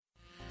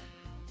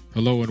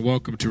Hello and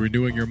welcome to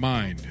Renewing Your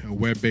Mind, a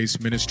web-based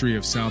ministry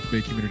of South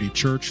Bay Community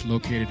Church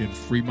located in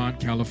Fremont,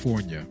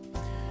 California.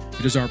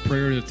 It is our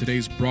prayer that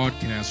today's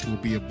broadcast will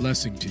be a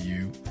blessing to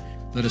you.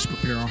 Let us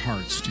prepare our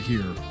hearts to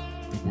hear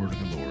the word of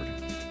the Lord.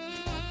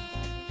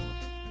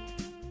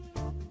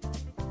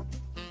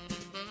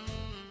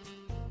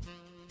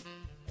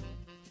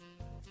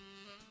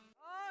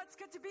 Oh, it's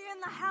good to be in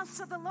the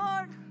house of the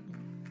Lord.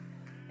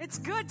 It's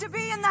good to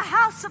be in the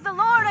house of the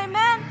Lord.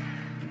 Amen.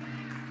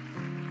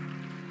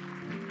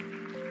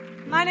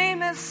 My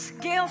name is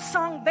Gail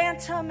Song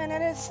Bantam, and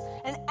it is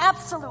an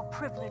absolute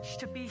privilege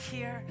to be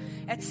here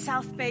at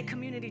South Bay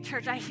Community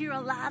Church. I hear a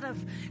lot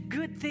of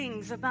good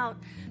things about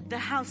the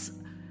house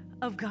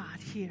of God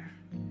here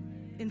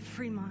in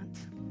Fremont.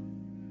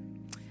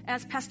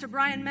 As Pastor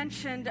Brian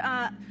mentioned,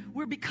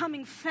 we're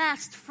becoming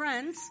fast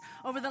friends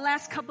over the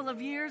last couple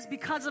of years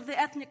because of the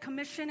Ethnic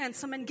Commission and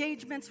some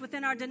engagements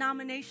within our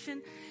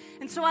denomination.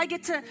 And so I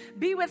get to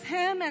be with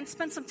him and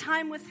spend some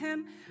time with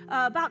him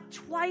about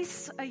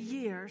twice a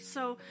year.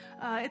 So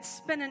it's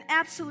been an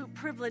absolute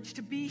privilege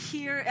to be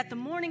here at the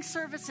morning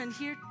service and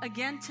here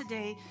again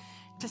today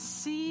to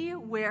see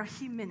where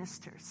he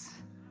ministers.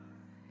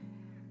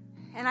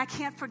 And I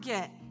can't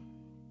forget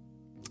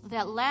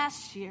that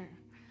last year,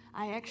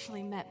 I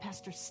actually met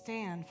Pastor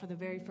Stan for the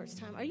very first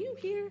time. Are you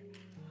here?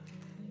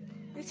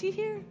 Is he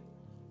here?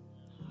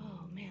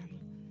 Oh, man.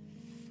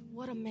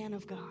 What a man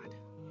of God.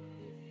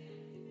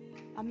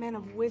 A man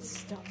of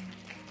wisdom.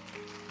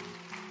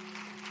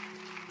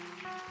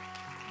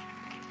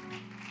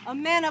 A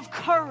man of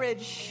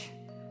courage.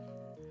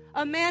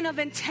 A man of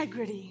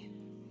integrity.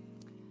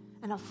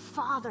 And a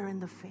father in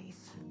the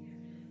faith.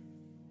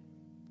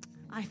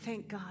 I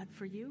thank God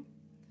for you.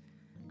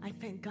 I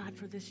thank God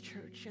for this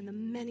church and the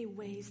many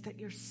ways that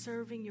you're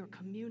serving your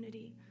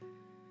community,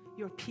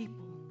 your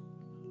people,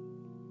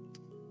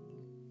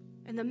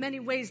 and the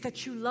many ways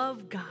that you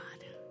love God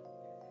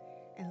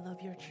and love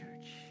your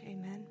church.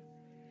 Amen.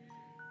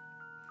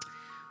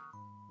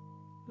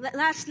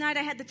 Last night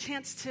I had the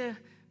chance to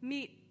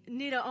meet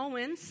Nita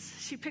Owens.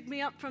 She picked me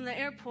up from the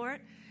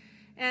airport,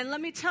 and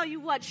let me tell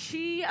you what,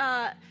 she's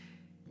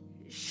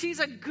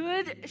a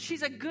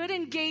good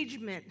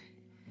engagement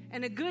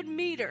and a good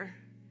meter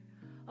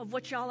of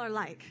what y'all are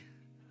like.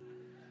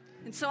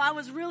 And so I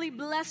was really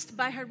blessed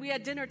by her. We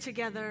had dinner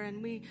together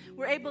and we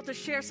were able to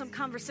share some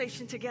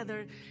conversation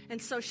together. And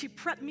so she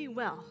prepped me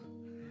well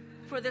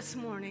for this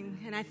morning,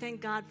 and I thank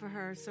God for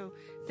her. So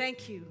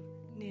thank you,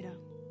 Nita.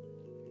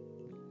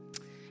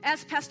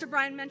 As Pastor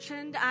Brian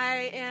mentioned,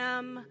 I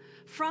am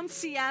from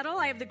Seattle.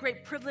 I have the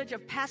great privilege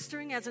of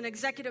pastoring as an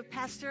executive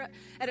pastor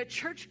at a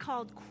church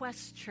called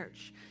Quest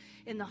Church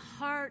in the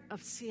heart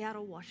of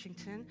Seattle,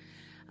 Washington.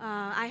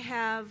 I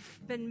have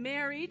been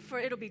married for,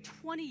 it'll be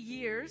 20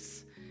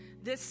 years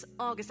this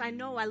August. I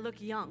know I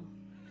look young.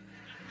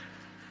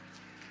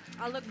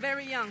 I look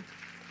very young.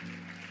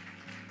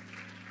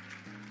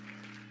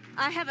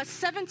 I have a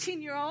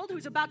 17-year-old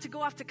who's about to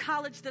go off to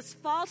college this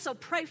fall, so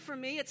pray for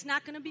me. It's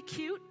not going to be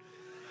cute.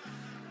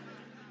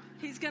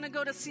 He's going to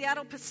go to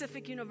Seattle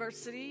Pacific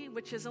University,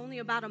 which is only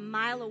about a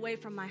mile away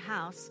from my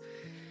house.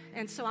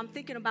 And so I'm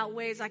thinking about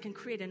ways I can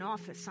create an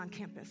office on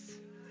campus.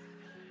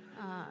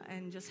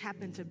 And just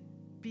happen to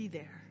be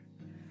there.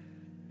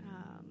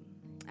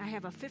 I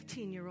have a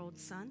 15-year-old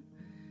son,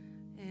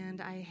 and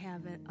I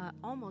have an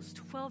almost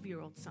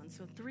 12-year-old son,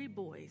 so 3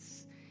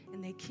 boys.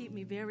 And they keep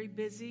me very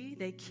busy.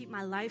 They keep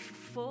my life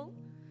full,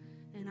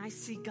 and I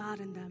see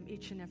God in them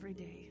each and every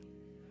day.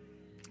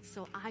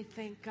 So I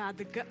thank God.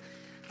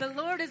 The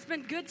Lord has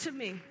been good to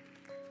me.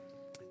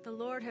 The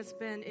Lord has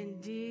been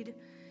indeed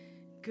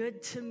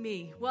good to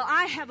me. Well,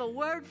 I have a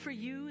word for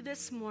you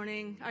this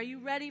morning. Are you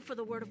ready for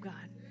the word of God?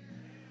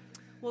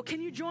 Well,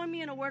 can you join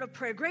me in a word of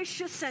prayer?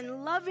 Gracious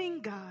and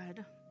loving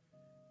God,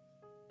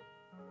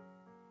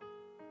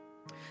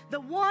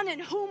 the one in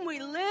whom we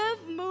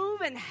live,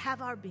 move, and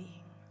have our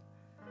being.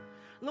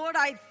 Lord,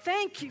 I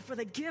thank you for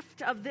the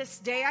gift of this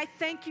day. I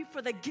thank you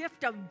for the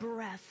gift of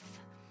breath.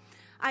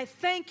 I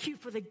thank you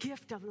for the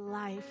gift of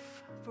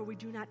life, for we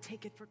do not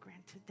take it for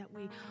granted that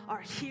we are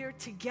here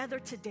together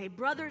today,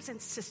 brothers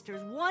and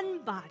sisters,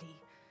 one body.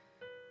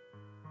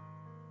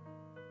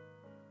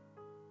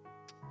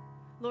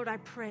 Lord, I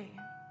pray.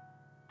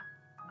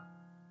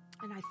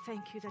 And I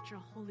thank you that your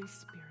Holy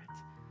Spirit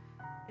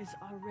is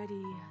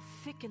already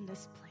thick in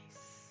this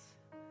place.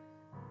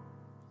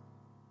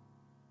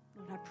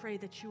 Lord, I pray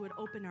that you would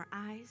open our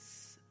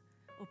eyes,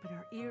 open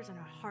our ears and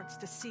our hearts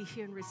to see,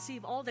 hear, and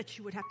receive all that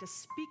you would have to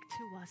speak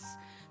to us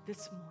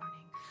this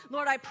morning.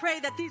 Lord, I pray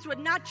that these would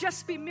not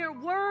just be mere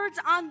words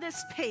on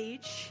this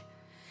page.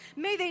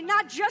 May they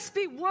not just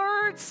be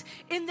words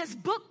in this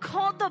book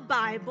called the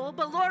Bible,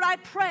 but Lord, I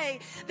pray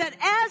that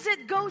as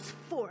it goes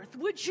forth,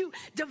 would you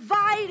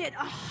divide it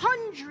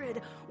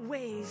 100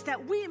 ways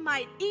that we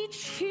might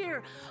each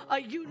hear a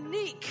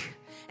unique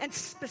and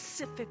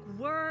specific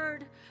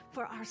word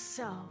for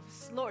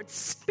ourselves. Lord,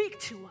 speak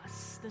to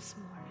us this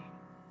morning.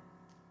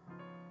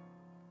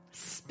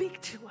 Speak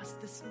to us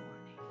this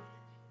morning.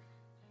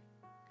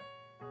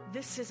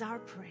 This is our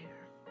prayer.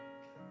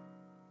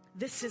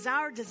 this is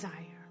our desire,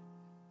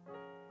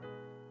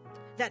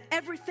 that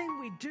everything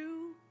we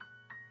do,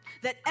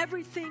 that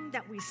everything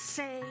that we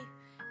say,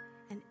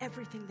 and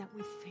everything that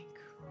we think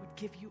would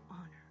give you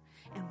honor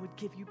and would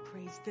give you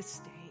praise this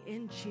day.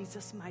 In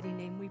Jesus' mighty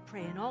name we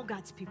pray. And all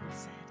God's people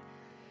said,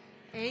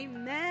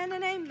 amen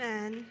and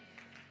amen.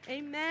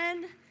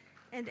 Amen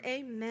and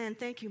amen.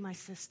 Thank you, my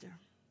sister.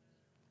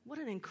 What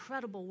an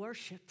incredible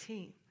worship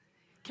team.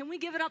 Can we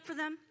give it up for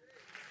them?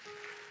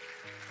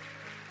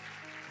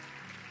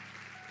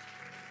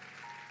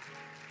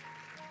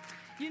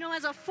 You know,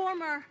 as a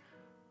former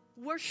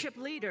worship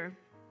leader,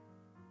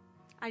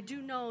 I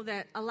do know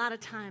that a lot of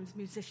times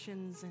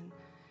musicians and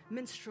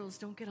minstrels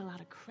don't get a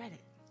lot of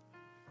credit.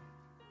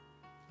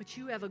 But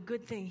you have a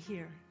good thing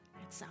here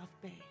at South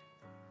Bay.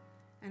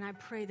 And I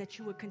pray that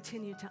you would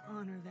continue to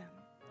honor them,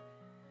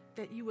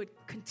 that you would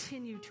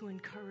continue to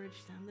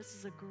encourage them. This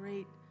is a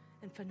great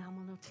and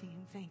phenomenal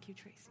team. Thank you,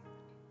 Tracy.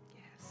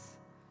 Yes.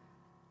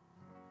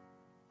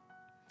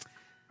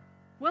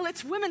 Well,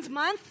 it's Women's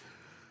Month.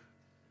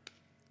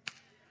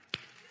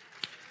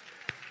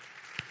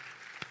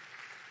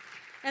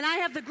 And I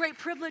have the great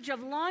privilege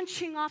of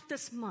launching off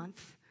this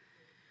month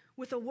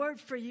with a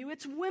word for you.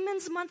 It's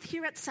Women's Month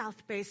here at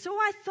South Bay. So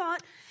I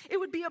thought it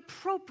would be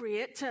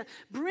appropriate to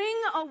bring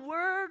a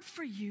word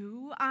for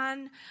you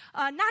on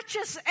not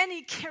just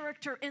any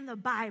character in the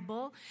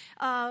Bible,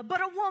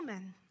 but a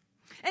woman.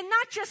 And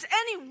not just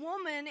any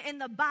woman in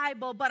the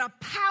Bible, but a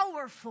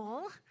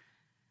powerful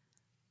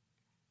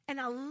and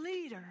a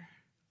leader.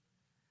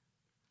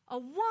 A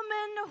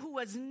woman who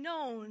was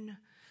known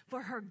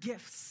for her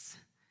gifts,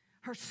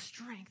 her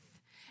strength,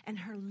 and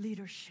her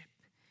leadership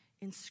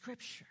in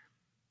Scripture.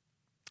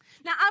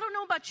 Now, I don't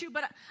know about you,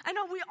 but I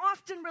know we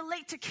often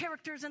relate to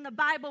characters in the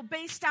Bible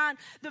based on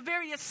the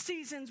various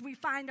seasons we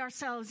find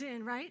ourselves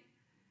in, right?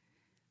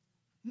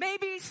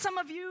 Maybe some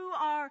of you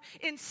are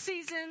in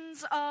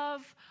seasons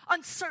of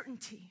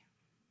uncertainty.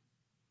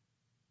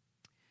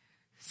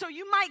 So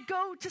you might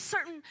go to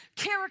certain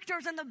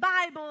characters in the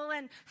Bible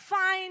and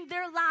find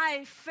their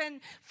life and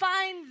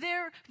find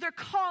their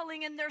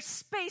calling and their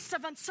space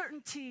of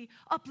uncertainty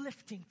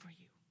uplifting for you.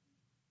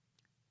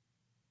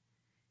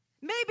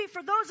 Maybe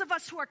for those of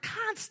us who are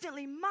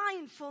constantly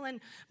mindful and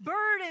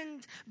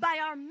burdened by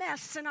our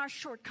mess and our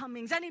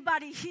shortcomings.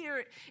 Anybody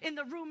here in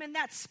the room in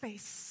that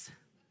space?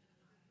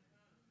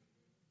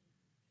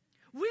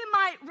 We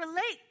might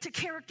relate to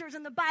characters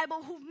in the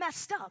Bible who've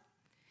messed up,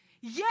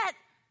 yet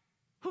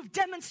who've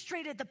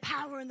demonstrated the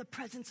power and the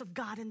presence of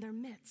God in their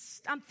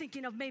midst. I'm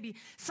thinking of maybe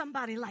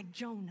somebody like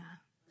Jonah.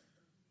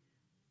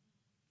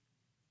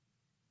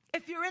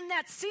 If you're in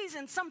that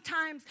season,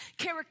 sometimes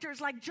characters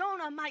like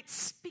Jonah might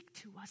speak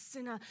to us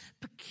in a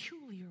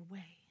peculiar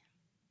way.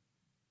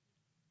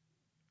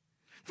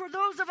 For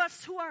those of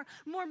us who are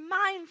more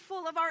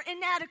mindful of our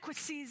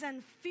inadequacies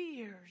and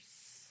fears,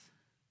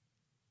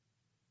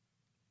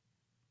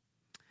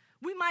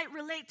 we might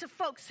relate to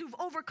folks who've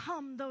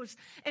overcome those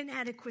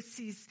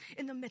inadequacies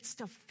in the midst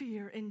of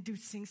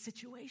fear-inducing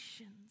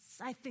situations.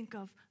 I think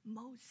of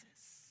Moses.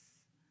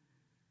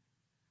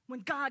 When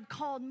God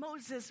called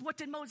Moses, what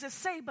did Moses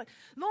say? But,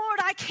 Lord,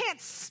 I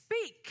can't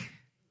speak.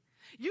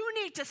 You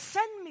need to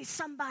send me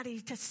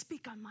somebody to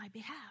speak on my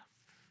behalf.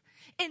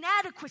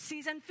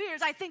 Inadequacies and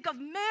fears. I think of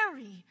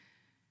Mary.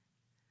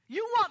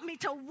 You want me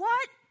to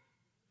what?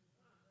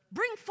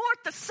 Bring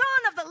forth the Son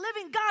of the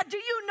living God. Do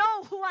you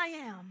know who I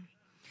am?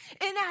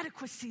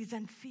 Inadequacies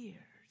and fears.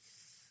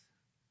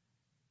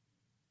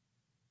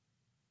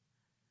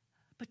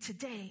 But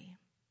today,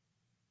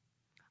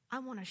 I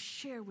want to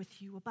share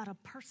with you about a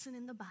person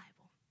in the Bible.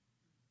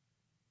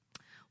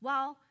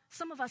 While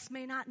some of us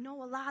may not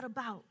know a lot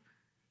about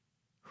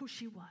who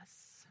she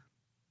was,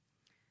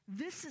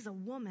 this is a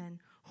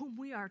woman whom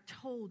we are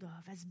told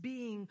of as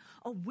being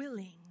a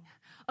willing,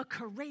 a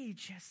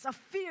courageous, a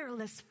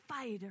fearless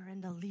fighter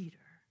and a leader.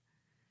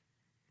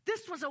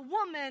 This was a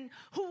woman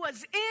who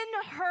was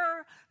in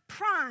her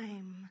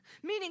prime,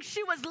 meaning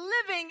she was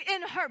living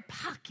in her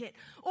pocket.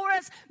 Or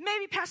as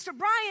maybe Pastor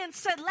Brian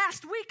said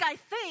last week, I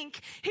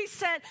think, he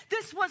said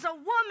this was a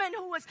woman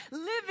who was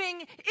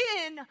living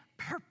in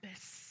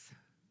purpose.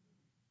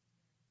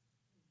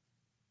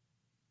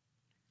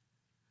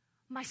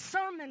 My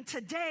sermon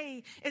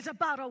today is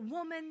about a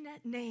woman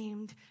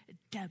named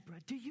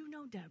Deborah. Do you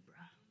know Deborah?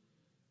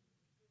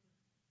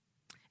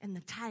 And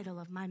the title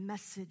of my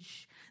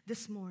message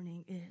this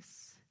morning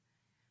is,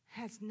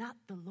 Has Not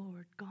the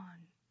Lord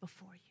Gone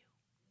Before You?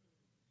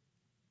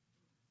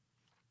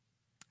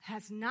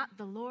 Has not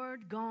the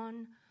Lord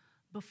gone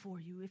before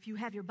you? If you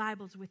have your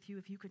Bibles with you,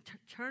 if you could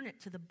turn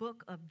it to the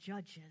book of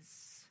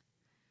Judges.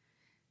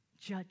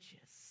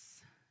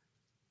 Judges.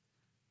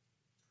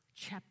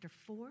 Chapter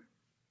 4.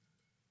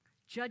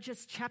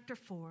 Judges chapter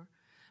 4,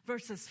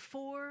 verses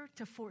 4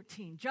 to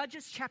 14.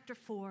 Judges chapter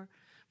 4,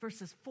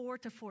 verses 4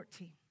 to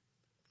 14.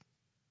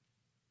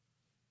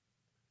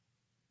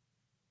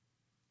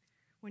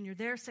 When you're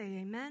there, say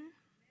amen.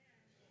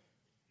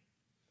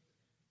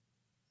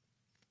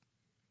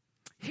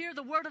 Hear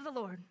the word of the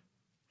Lord.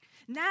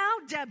 Now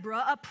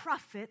Deborah, a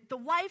prophet, the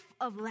wife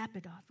of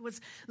Lapidoth, was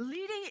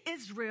leading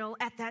Israel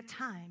at that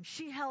time.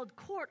 She held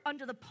court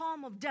under the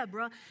palm of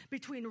Deborah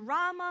between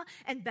Ramah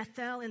and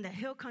Bethel in the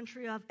hill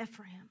country of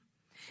Ephraim.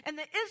 And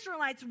the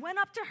Israelites went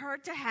up to her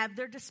to have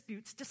their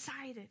disputes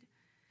decided.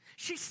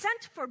 She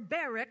sent for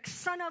Barak,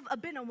 son of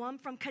Abinoam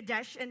from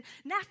Kadesh in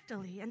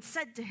Naphtali, and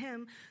said to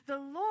him, "The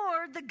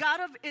Lord, the God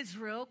of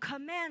Israel,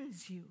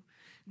 commands you.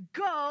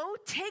 Go,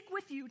 take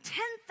with you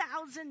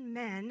 10,000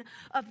 men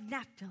of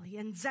Naphtali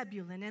and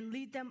Zebulun and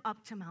lead them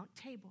up to Mount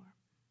Tabor.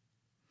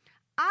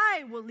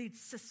 I will lead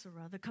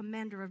Sisera, the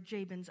commander of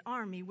Jabin's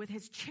army, with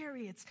his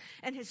chariots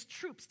and his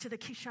troops to the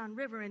Kishon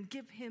River and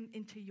give him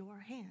into your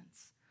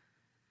hands."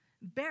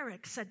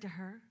 Barak said to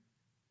her,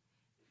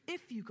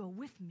 "If you go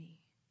with me,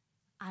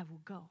 I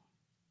will go.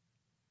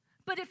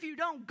 But if you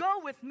don't go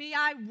with me,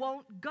 I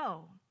won't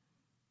go."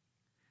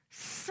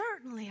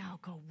 "Certainly I'll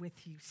go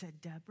with you,"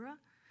 said Deborah.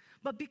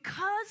 "But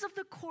because of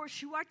the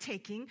course you are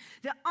taking,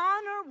 the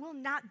honor will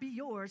not be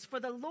yours, for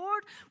the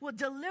Lord will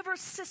deliver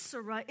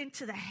Sisera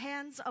into the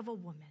hands of a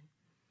woman."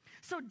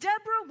 So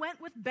Deborah went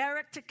with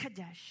Barak to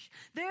Kadesh.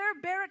 There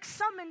Barak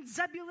summoned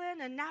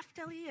Zebulun and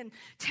Naphtali, and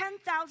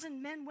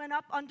 10,000 men went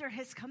up under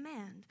his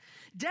command.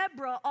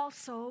 Deborah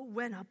also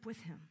went up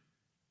with him.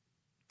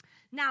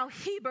 Now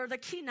Heber the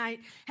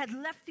Kenite had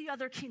left the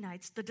other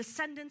Kenites, the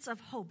descendants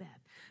of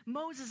Hobab,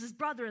 Moses'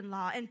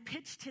 brother-in-law, and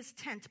pitched his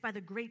tent by the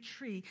great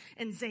tree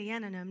in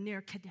Zaanannim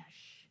near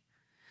Kadesh.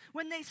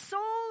 When they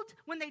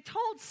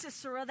told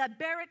Sisera that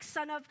Barak,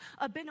 son of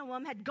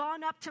Abinoam, had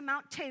gone up to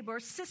Mount Tabor,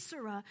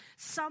 Sisera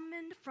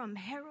summoned from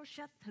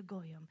Harosheth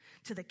Hagoyim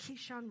to the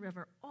Kishon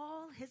River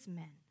all his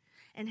men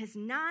and his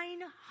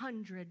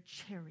 900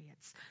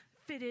 chariots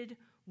fitted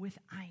with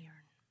iron.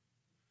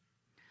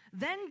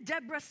 Then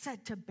Deborah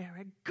said to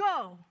Barak,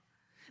 "Go,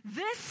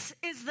 this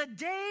is the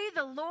day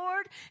the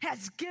Lord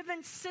has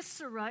given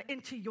Sisera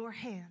into your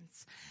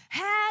hands.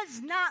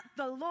 Has not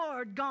the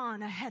Lord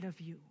gone ahead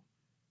of you?"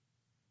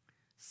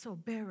 So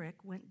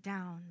Barak went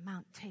down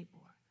Mount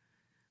Tabor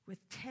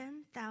with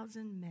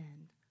 10,000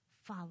 men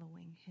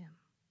following him.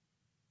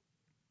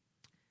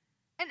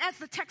 And as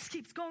the text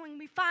keeps going,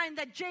 we find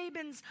that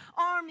Jabin's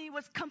army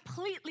was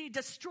completely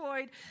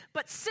destroyed,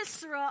 but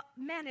Sisera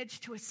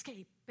managed to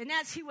escape. And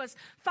as he was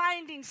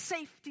finding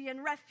safety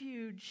and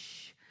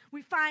refuge,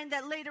 we find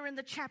that later in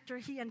the chapter,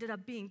 he ended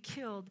up being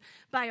killed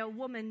by a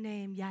woman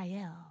named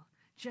Yael,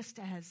 just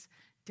as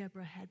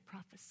Deborah had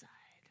prophesied.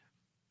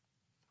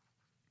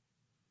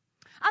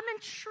 I'm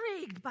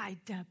intrigued by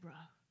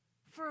Deborah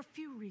for a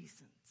few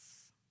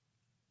reasons.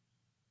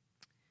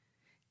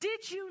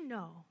 Did you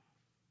know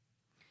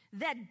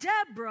that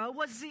Deborah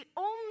was the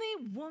only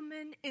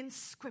woman in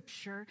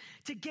Scripture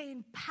to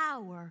gain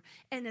power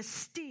and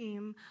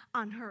esteem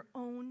on her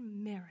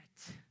own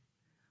merit?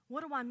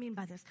 What do I mean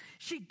by this?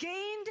 She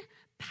gained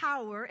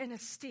power and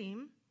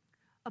esteem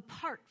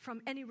apart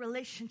from any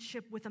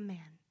relationship with a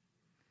man,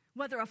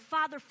 whether a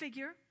father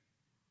figure,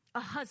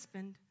 a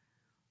husband,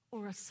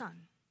 or a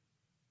son.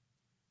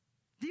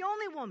 The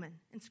only woman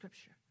in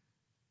Scripture.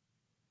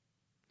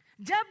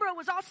 Deborah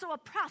was also a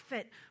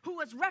prophet who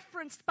was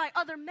referenced by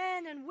other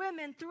men and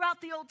women throughout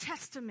the Old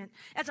Testament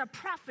as a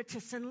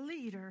prophetess and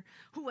leader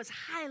who was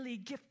highly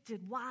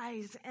gifted,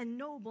 wise, and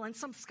noble. And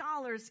some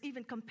scholars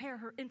even compare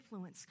her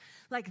influence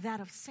like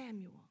that of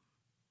Samuel.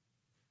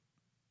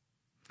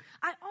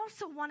 I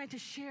also wanted to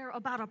share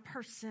about a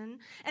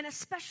person, and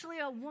especially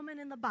a woman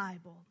in the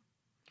Bible,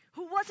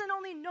 who wasn't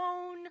only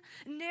known,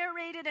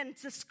 narrated, and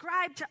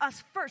described to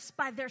us first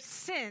by their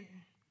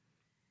sin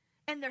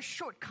and their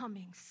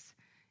shortcomings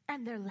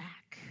and their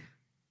lack.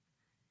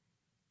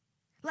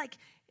 Like,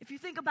 if you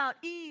think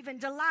about Eve and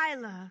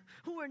Delilah,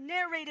 who were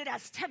narrated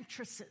as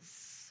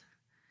temptresses,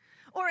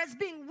 or as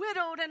being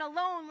widowed and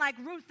alone like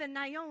Ruth and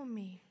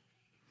Naomi,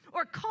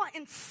 or caught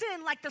in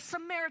sin like the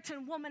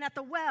Samaritan woman at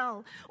the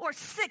well, or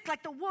sick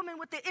like the woman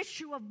with the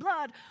issue of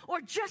blood, or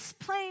just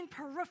plain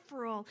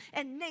peripheral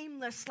and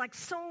nameless like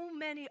so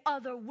many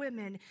other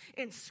women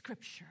in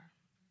Scripture.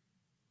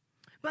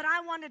 But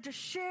I wanted to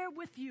share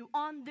with you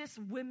on this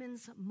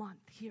Women's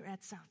Month here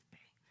at South Bay,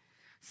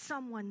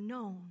 someone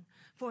known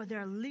for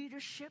their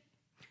leadership,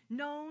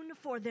 known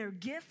for their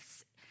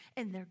gifts,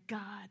 and their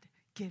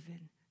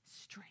God-given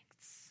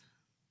strengths.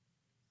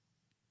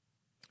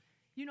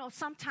 You know,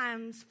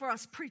 sometimes for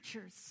us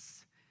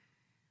preachers,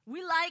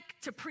 we like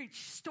to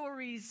preach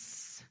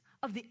stories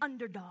of the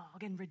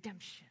underdog and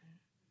redemption.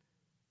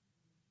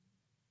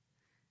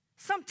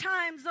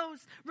 Sometimes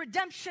those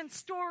redemption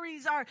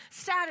stories are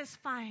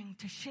satisfying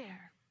to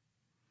share.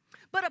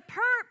 But a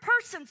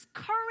person's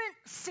current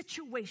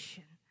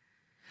situation,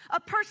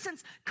 a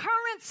person's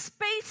current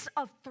space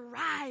of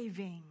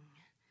thriving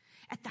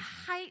at the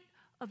height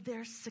of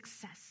their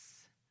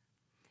success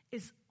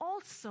is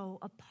also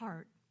a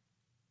part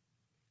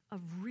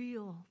of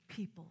real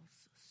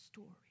people's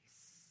stories.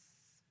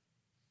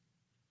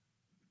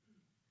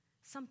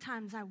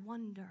 Sometimes I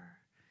wonder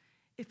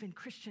if in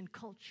Christian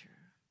culture,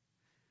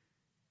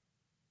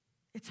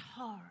 it's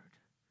hard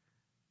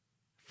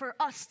for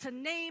us to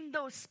name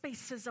those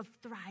spaces of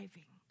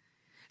thriving.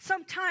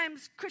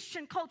 Sometimes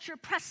Christian culture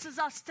presses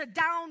us to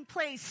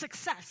downplay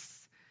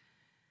success.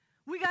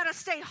 We got to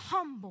stay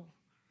humble.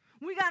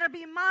 We got to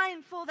be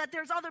mindful that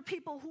there's other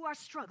people who are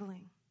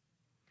struggling.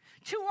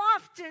 Too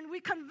often, we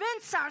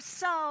convince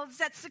ourselves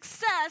that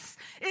success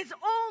is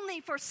only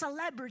for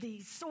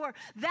celebrities or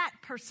that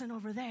person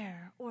over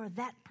there or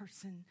that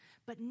person,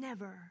 but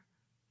never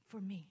for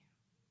me.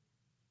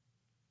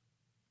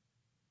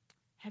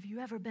 Have you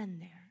ever been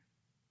there?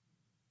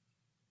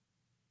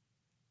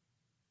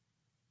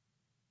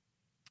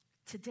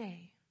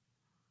 Today,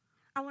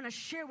 I want to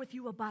share with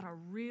you about a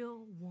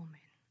real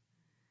woman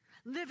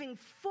living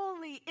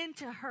fully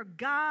into her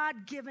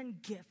God-given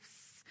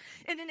gifts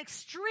in an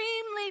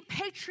extremely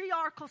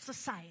patriarchal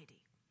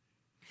society,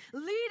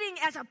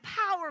 leading as a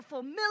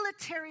powerful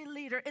military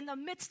leader in the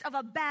midst of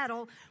a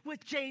battle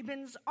with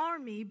Jabin's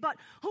army, but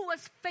who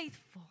was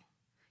faithful,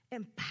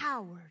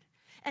 empowered,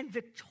 and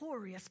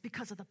victorious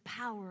because of the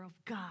power of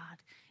God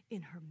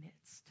in her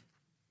midst.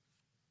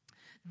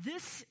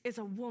 This is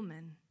a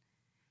woman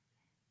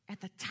at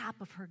the top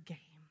of her game.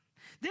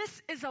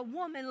 This is a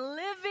woman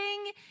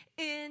living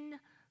in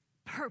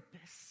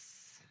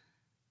purpose.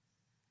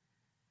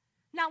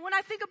 Now, when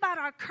I think about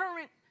our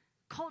current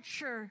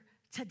culture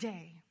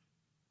today,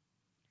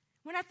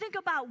 when I think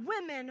about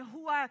women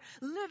who are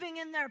living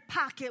in their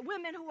pocket,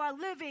 women who are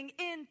living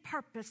in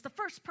purpose, the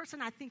first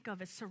person I think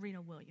of is Serena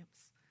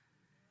Williams.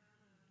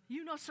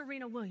 You know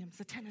Serena Williams,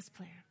 the tennis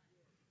player.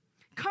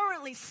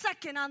 Currently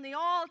second on the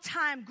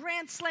all-time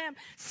Grand Slam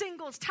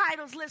singles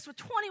titles list with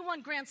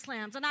 21 Grand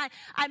Slams. And I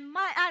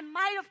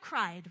might have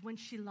cried when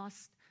she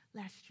lost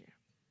last year.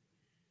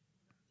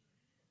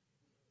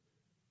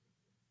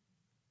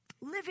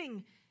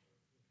 Living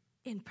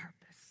in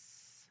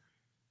purpose.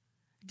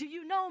 Do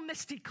you know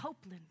Misty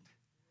Copeland?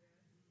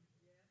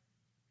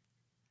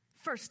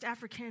 First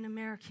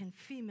African-American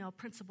female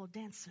principal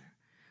dancer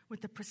with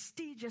the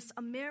prestigious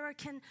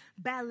American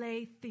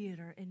Ballet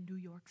Theater in New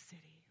York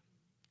City.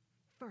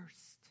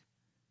 First,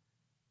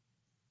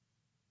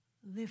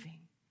 living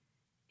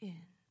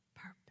in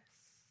purpose.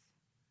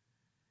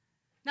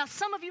 Now,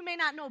 some of you may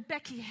not know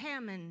Becky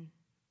Hammon.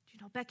 Do you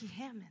know Becky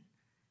Hammon?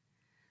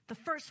 The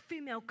first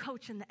female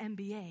coach in the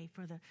NBA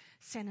for the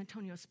San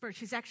Antonio Spurs.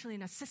 She's actually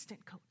an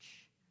assistant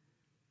coach.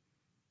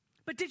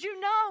 But did you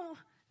know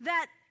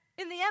that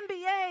in the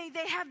NBA,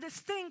 they have this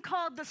thing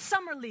called the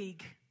Summer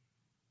League?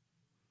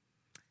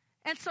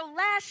 And so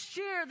last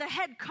year, the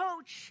head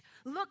coach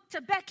looked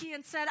to Becky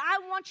and said, I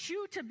want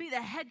you to be the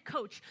head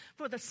coach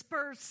for the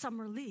Spurs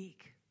Summer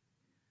League.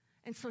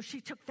 And so she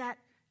took that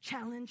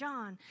challenge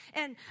on.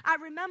 And I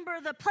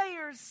remember the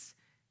players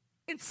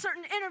in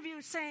certain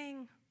interviews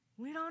saying,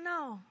 we don't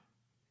know.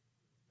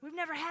 We've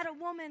never had a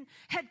woman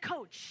head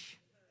coach.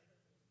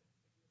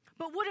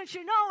 But wouldn't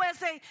you know, as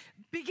they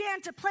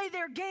began to play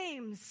their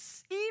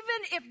games,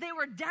 even if they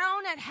were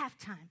down at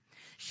halftime,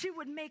 she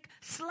would make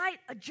slight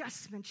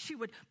adjustments. She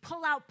would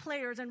pull out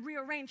players and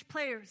rearrange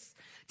players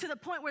to the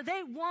point where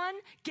they won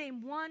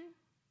game 1.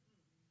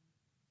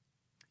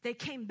 They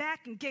came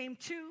back in game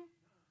 2,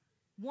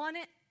 won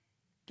it.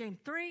 Game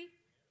 3,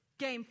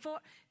 game 4,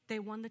 they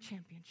won the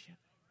championship.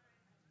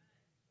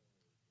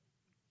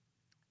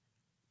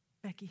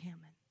 Becky Hammon.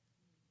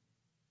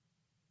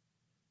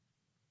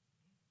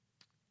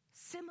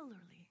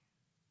 Similarly,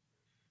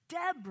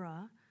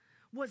 Deborah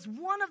was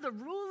one of the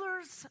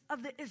rulers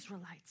of the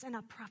Israelites and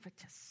a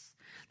prophetess,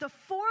 the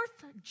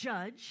 4th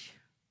judge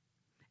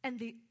and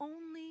the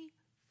only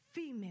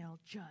female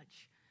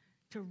judge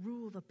to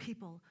rule the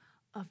people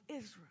of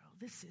Israel.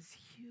 This is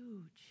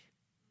huge.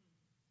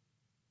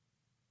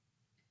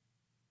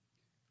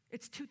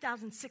 It's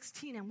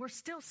 2016 and we're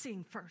still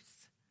seeing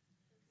firsts.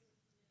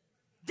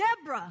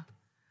 Deborah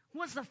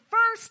was the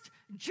first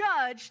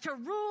judge to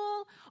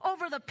rule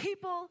over the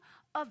people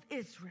of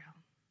Israel.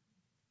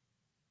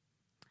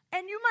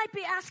 And you might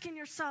be asking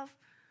yourself,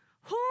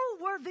 who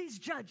were these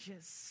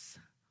judges?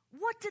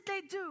 What did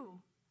they do?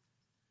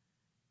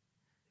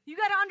 You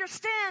got to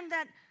understand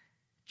that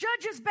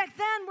judges back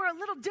then were a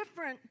little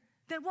different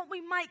than what we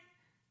might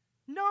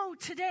know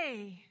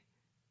today.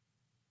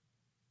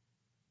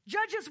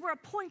 Judges were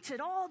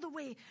appointed all the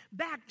way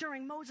back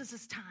during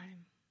Moses'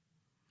 time,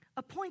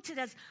 appointed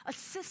as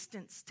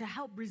assistants to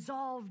help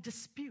resolve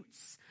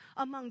disputes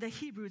among the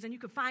Hebrews. And you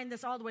can find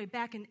this all the way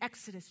back in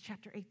Exodus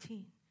chapter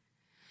 18.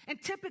 And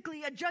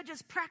typically, a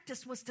judge's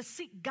practice was to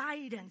seek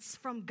guidance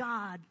from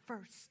God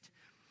first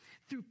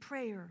through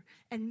prayer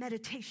and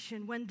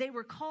meditation when they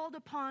were called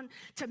upon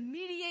to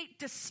mediate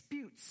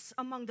disputes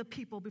among the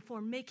people before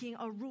making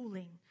a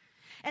ruling.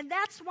 And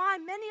that's why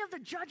many of the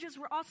judges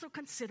were also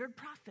considered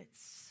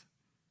prophets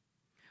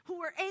who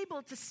were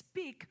able to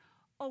speak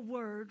a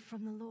word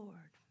from the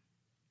Lord.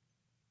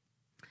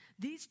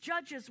 These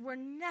judges were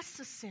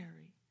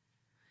necessary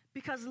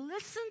because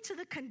listen to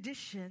the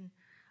condition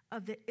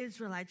of the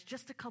Israelites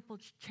just a couple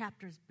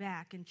chapters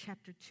back in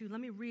chapter 2.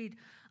 Let me read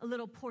a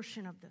little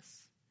portion of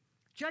this.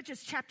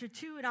 Judges chapter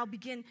 2, and I'll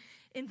begin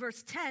in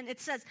verse 10.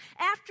 It says,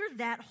 after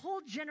that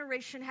whole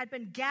generation had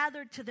been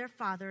gathered to their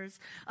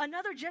fathers,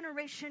 another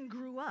generation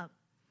grew up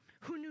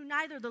who knew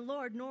neither the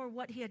Lord nor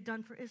what he had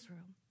done for Israel.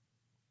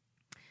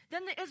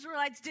 Then the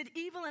Israelites did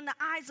evil in the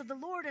eyes of the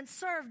Lord and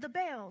served the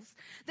Baals.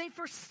 They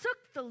forsook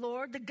the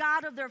Lord, the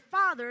God of their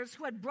fathers,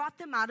 who had brought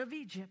them out of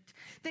Egypt.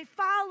 They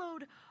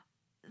followed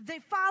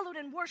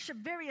and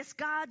worshiped various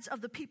gods of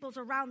the peoples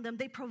around them.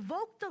 They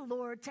provoked the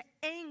Lord to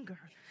anger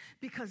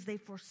because they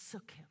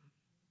forsook him.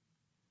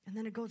 And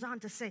then it goes on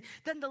to say,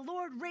 then the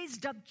Lord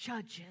raised up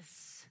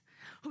judges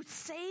who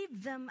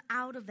saved them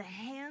out of the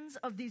hands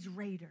of these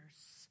raiders.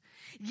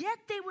 Yet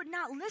they would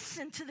not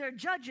listen to their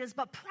judges,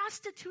 but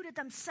prostituted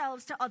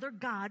themselves to other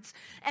gods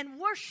and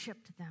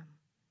worshipped them.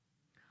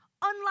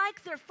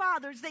 Unlike their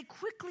fathers, they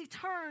quickly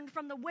turned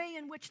from the way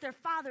in which their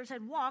fathers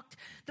had walked,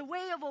 the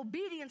way of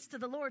obedience to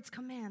the Lord's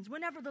commands.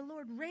 Whenever the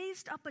Lord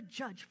raised up a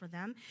judge for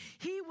them,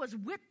 he was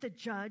with the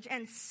judge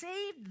and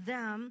saved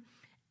them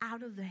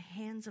out of the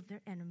hands of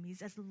their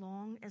enemies as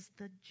long as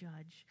the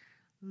judge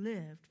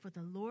lived. For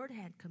the Lord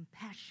had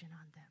compassion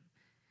on them,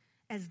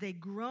 as they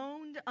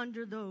groaned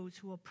under those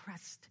who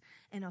oppressed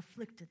and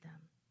afflicted them.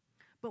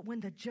 But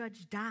when the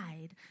judge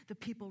died, the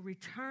people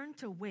returned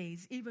to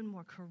ways even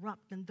more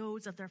corrupt than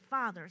those of their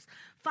fathers,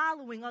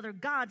 following other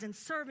gods and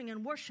serving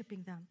and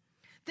worshiping them.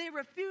 They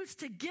refused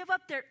to give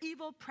up their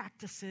evil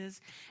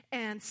practices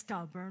and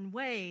stubborn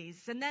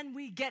ways. And then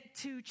we get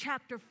to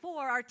chapter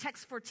 4, our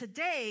text for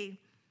today.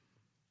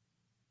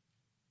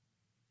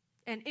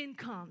 And in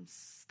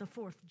comes the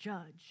fourth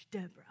judge,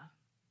 Deborah.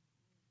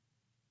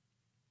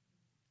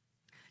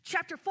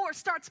 Chapter 4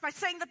 starts by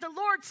saying that the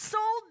Lord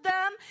sold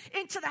them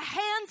into the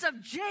hands of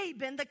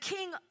Jabin, the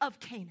king of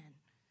Canaan.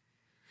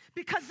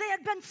 Because they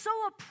had been so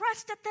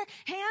oppressed at the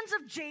hands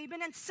of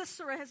Jabin and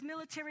Sisera, his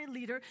military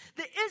leader,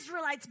 the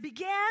Israelites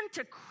began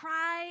to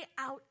cry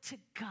out to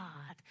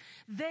God.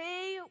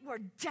 They were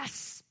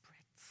desperate.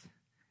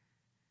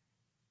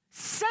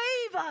 Save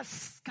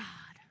us, God.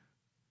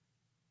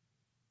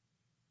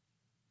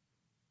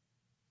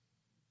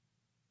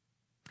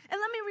 And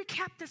let me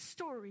recap this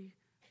story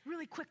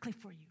really quickly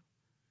for you.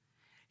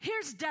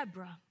 Here's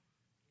Deborah,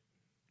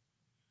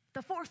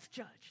 the fourth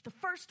judge, the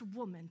first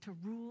woman to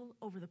rule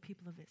over the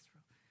people of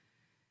Israel.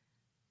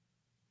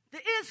 The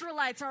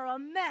Israelites are a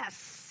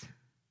mess.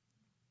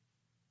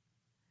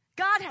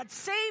 God had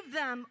saved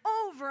them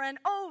over and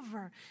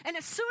over. And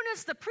as soon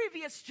as the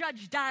previous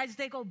judge dies,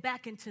 they go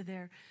back into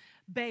their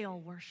Baal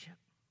worship,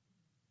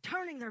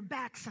 turning their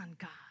backs on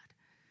God.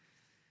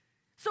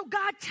 So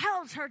God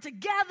tells her to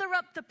gather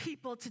up the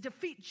people to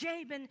defeat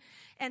Jabin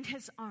and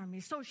his army.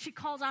 So she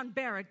calls on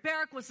Barak.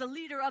 Barak was the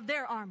leader of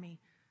their army,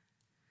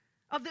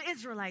 of the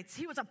Israelites.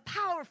 He was a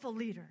powerful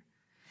leader.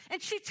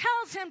 And she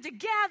tells him to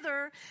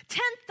gather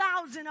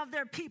 10,000 of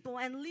their people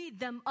and lead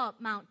them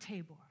up Mount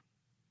Tabor.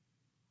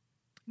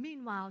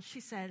 Meanwhile, she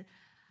said,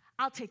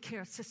 I'll take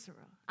care of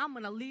Sisera. I'm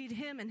going to lead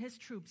him and his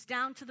troops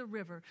down to the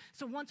river.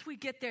 So once we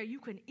get there, you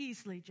can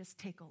easily just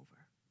take over.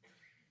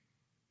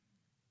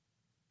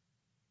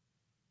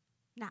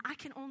 Now, I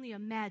can only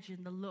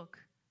imagine the look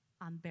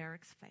on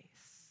Barak's face.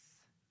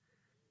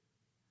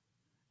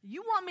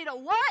 You want me to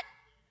what?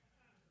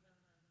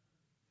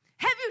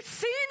 Have you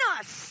seen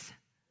us?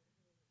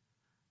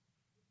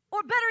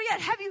 Or better yet,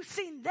 have you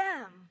seen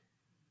them?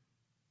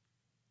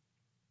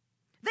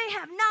 They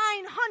have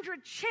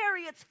 900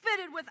 chariots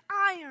fitted with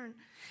iron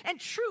and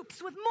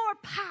troops with more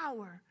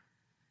power.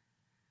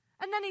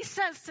 And then he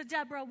says to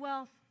Deborah,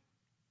 well,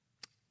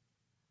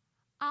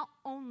 I'll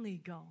only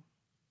go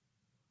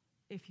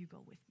if you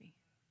go with me.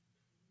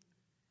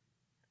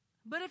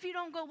 But if you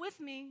don't go with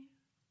me,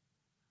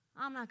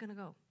 I'm not going to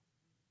go.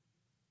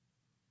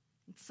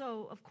 And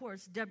so, of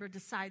course, Deborah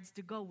decides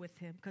to go with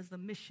him because the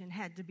mission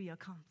had to be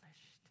accomplished.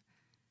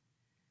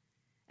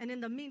 And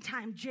in the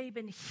meantime,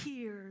 Jabin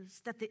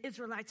hears that the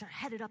Israelites are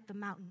headed up the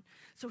mountain.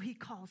 So he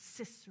calls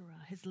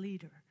Sisera, his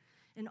leader,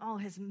 and all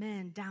his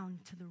men down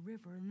to the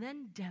river. And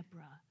then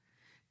Deborah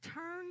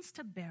turns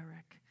to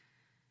Barak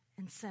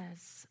and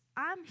says,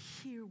 I'm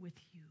here with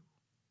you.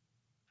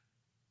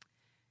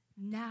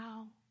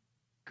 Now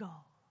go.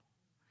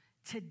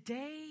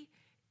 Today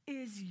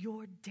is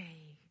your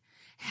day.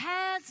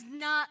 Has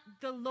not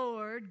the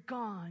Lord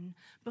gone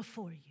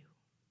before you?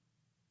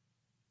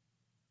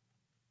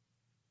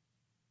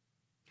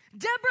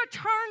 Deborah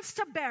turns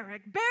to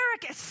Barak.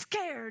 Barak is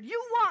scared.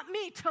 You want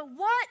me to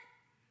what?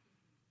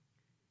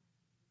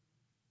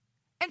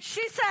 And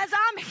she says,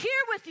 I'm here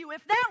with you.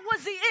 If that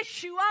was the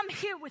issue, I'm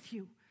here with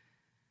you.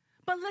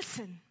 But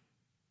listen,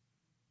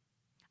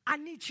 I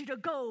need you to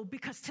go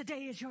because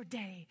today is your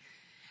day.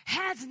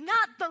 Has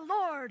not the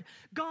Lord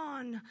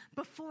gone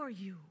before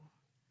you?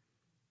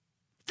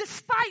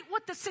 Despite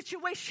what the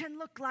situation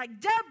looked like,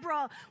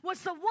 Deborah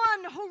was the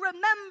one who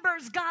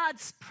remembers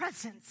God's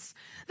presence.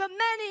 The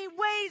many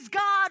ways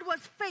God was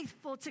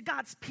faithful to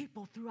God's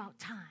people throughout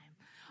time.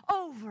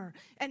 Over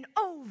and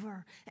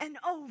over and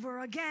over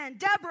again.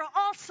 Deborah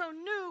also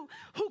knew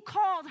who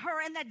called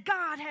her and that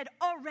God had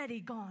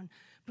already gone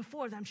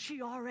before them.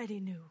 She already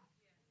knew.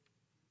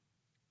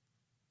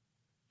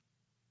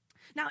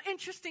 Now,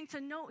 interesting to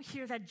note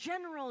here that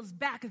generals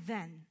back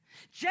then,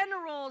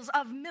 generals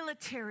of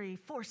military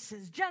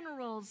forces,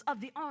 generals of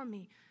the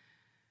army,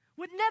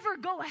 would never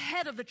go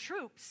ahead of the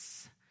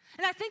troops.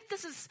 And I think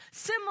this is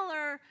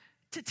similar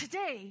to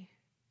today,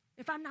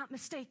 if I'm not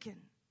mistaken.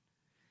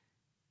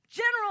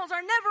 Generals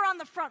are never on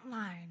the front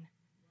line.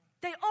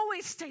 They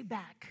always stay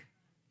back.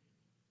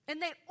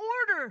 And they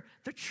order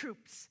the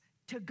troops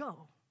to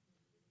go.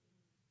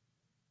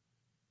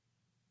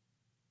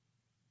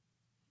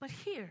 But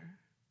here,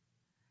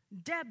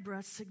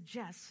 Deborah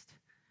suggests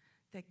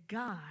that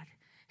God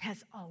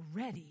has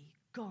already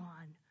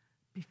gone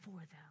before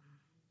them.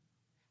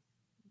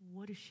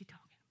 What is she talking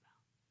about?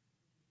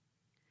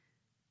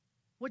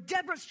 What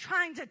Deborah's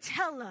trying to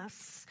tell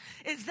us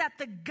is that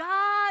the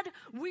God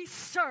we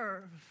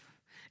serve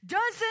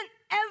doesn't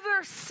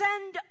ever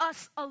send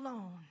us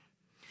alone,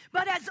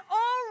 but has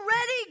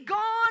already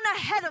gone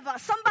ahead of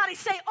us. Somebody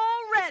say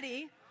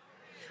already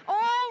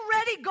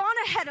gone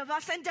ahead of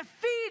us and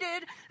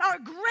defeated our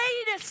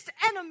greatest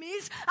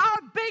enemies, our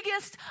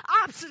biggest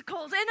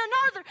obstacles. In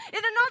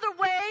another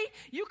way,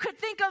 you could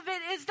think of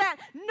it is that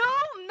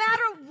no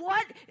matter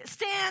what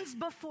stands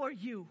before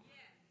you,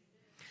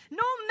 no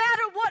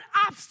matter what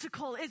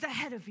obstacle is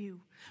ahead of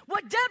you,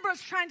 what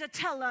Deborah's trying to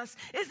tell us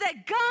is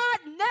that God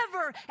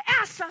never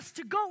asks us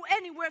to go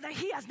anywhere that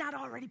he has not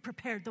already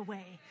prepared the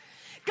way.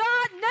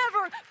 God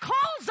never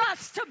calls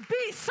us to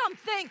be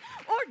something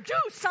or do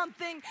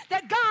something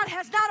that God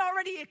has not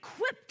already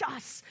equipped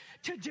us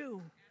to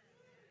do.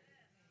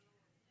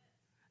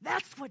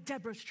 That's what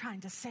Deborah's trying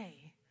to say.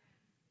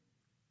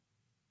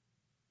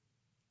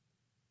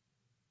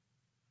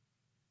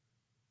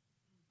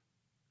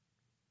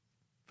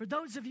 For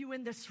those of you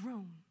in this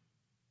room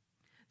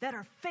that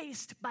are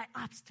faced by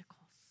obstacles,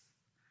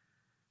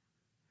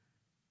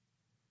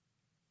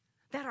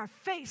 that are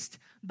faced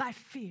by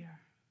fear,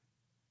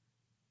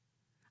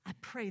 I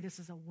pray this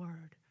is a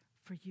word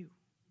for you.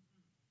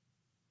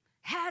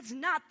 Has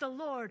not the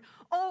Lord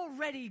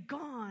already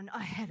gone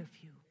ahead of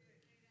you?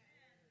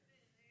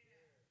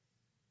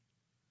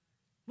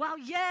 While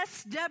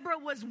yes, Deborah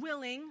was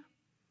willing,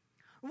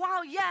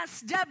 while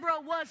yes,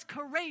 Deborah was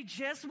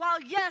courageous,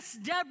 while yes,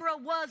 Deborah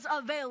was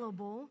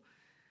available,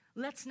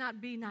 let's not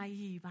be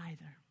naive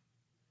either.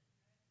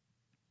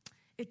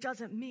 It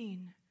doesn't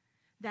mean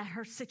that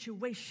her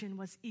situation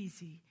was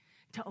easy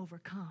to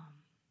overcome.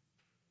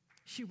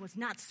 She was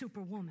not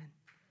Superwoman.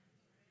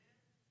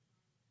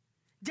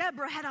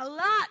 Deborah had a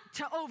lot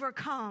to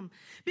overcome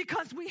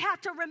because we have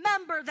to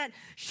remember that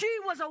she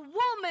was a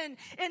woman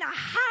in a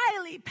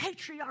highly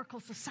patriarchal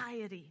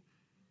society.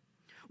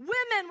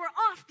 Women were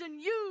often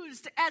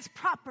used as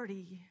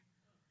property.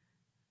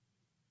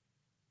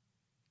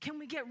 Can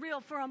we get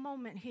real for a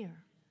moment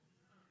here?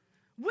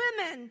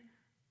 Women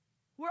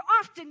were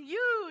often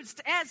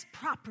used as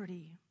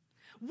property.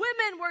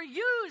 Women were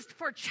used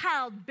for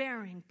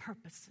childbearing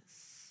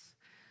purposes.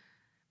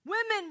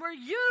 Women were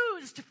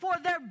used for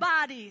their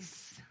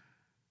bodies.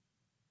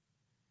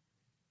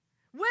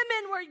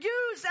 Women were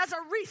used as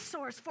a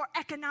resource for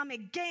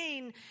economic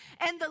gain,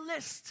 and the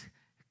list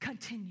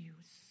continues.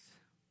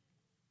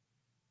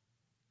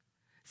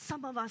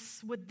 Some of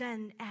us would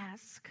then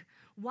ask,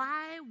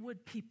 why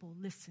would people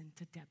listen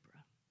to Deborah?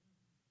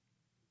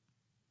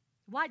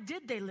 Why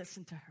did they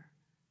listen to her?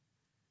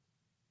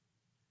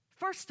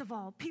 First of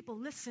all, people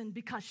listened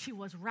because she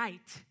was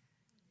right.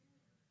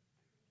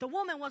 The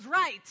woman was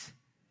right.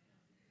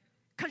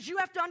 Because you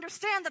have to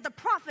understand that the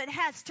prophet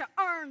has to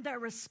earn their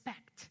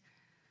respect.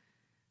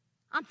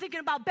 I'm thinking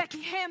about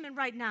Becky Hammon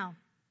right now.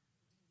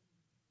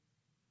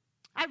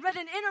 I read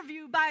an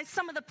interview by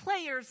some of the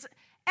players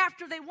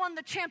after they won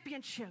the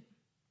championship.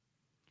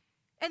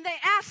 And they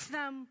asked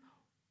them,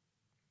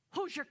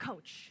 who's your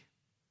coach?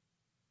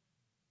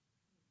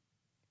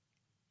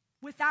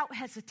 Without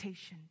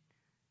hesitation,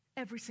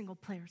 every single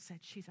player said,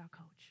 she's our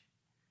coach.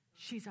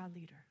 She's our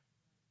leader.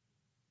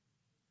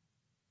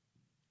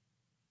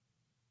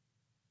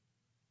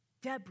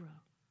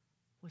 Deborah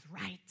was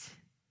right.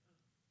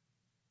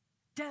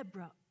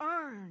 Deborah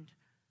earned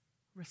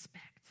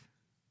respect.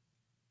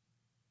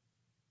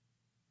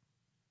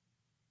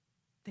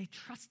 They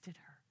trusted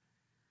her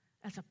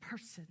as a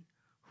person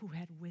who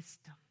had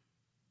wisdom.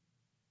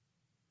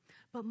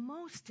 But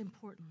most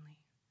importantly,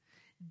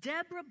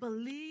 Deborah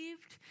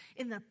believed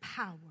in the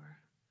power,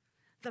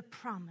 the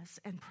promise,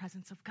 and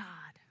presence of God.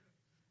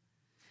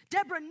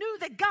 Deborah knew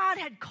that God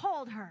had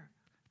called her.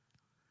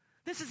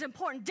 This is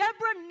important.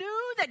 Deborah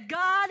knew that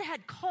God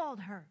had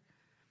called her.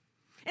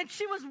 And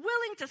she was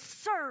willing to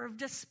serve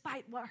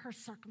despite what her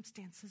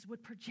circumstances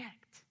would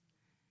project.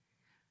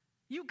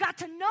 You got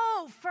to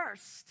know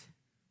first.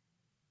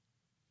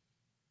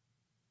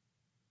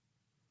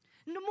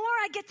 The more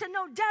I get to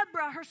know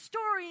Deborah, her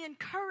story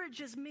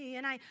encourages me,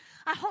 and I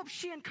hope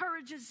she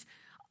encourages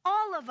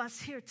all of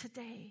us here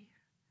today.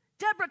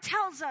 Deborah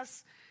tells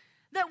us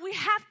that we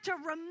have to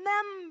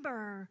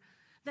remember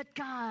that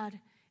God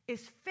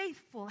is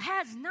faithful.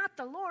 Has not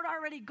the Lord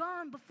already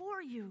gone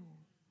before you?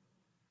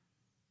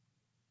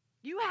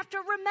 You have to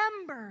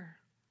remember.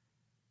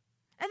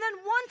 And then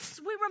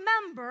once we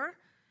remember,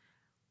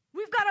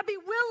 we've got to be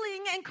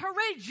willing and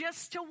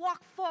courageous to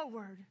walk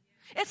forward.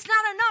 It's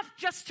not enough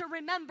just to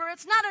remember.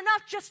 It's not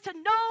enough just to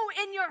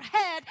know in your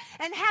head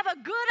and have a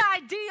good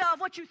idea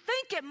of what you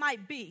think it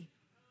might be.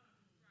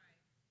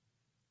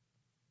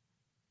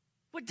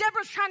 What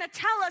Deborah's trying to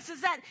tell us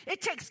is that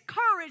it takes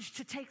courage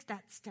to take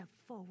that step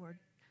forward,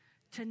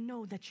 to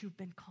know that you've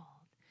been called,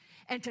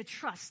 and to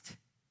trust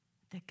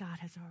that God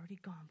has already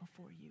gone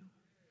before you.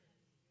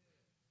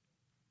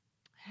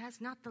 Has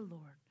not the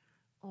Lord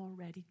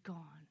already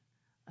gone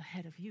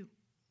ahead of you?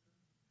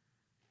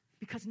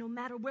 Because no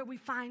matter where we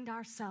find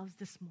ourselves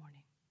this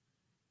morning,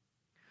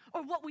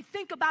 or what we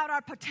think about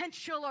our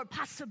potential or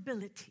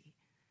possibility,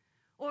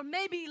 or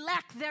maybe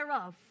lack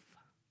thereof,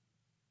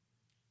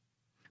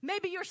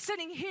 maybe you're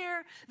sitting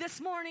here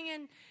this morning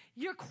and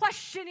you're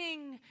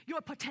questioning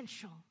your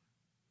potential.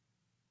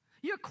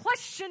 You're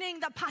questioning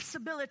the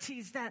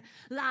possibilities that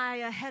lie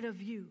ahead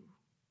of you.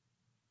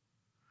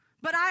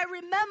 But I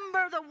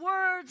remember the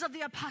words of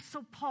the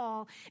Apostle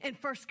Paul in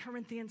 1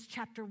 Corinthians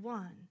chapter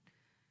 1.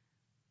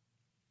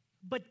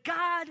 But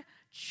God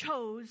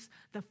chose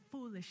the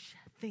foolish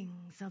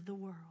things of the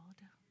world.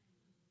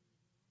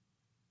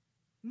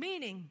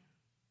 Meaning,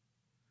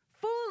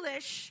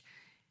 foolish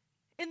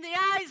in the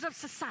eyes of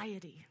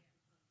society,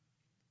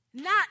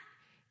 not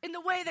in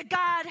the way that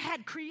God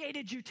had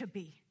created you to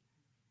be.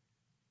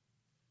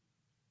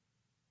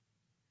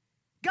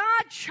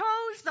 God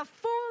chose the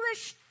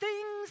foolish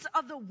things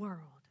of the world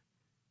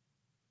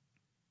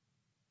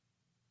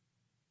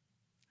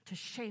to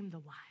shame the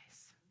wise.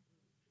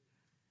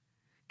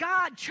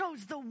 God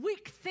chose the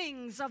weak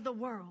things of the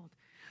world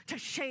to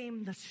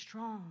shame the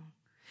strong.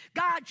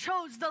 God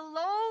chose the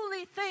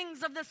lowly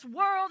things of this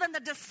world and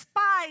the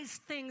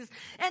despised things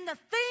and the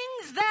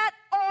things that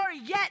are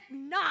yet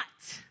not.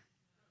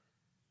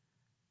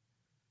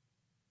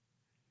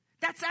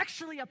 That's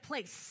actually a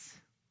place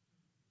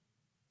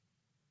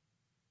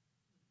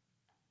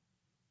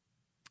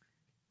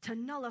to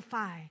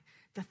nullify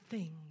the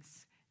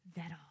things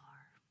that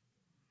are,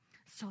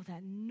 so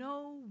that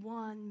no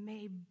one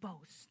may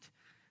boast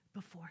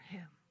before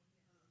him.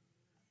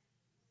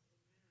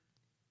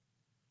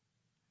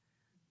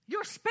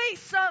 Your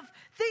space of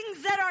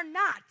things that are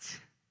not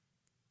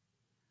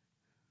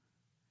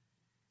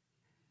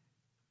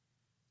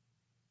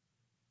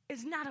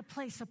is not a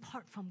place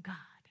apart from God.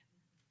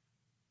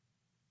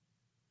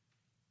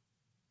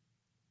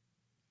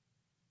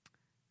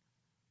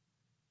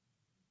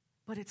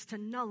 But it's to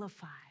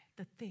nullify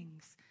the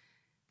things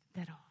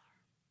that are,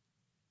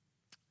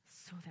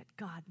 so that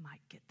God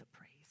might get the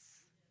praise.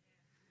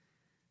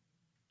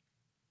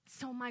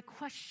 So my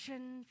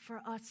question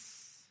for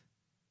us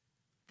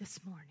this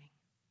morning,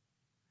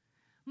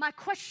 my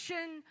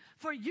question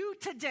for you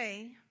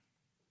today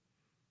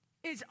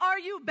is, are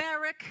you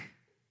Barak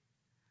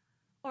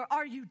or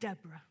are you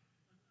Deborah?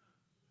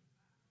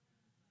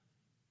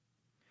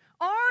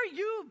 Are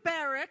you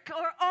Barak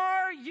or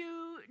are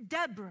you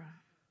Deborah?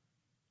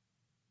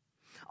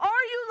 Are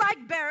you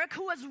like Barak,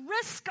 who was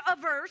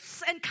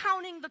risk-averse and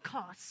counting the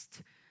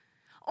cost?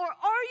 Or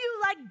are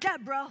you like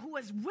Deborah, who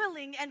was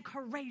willing and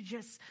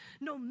courageous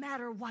no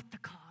matter what the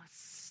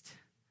cost?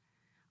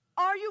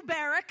 Are you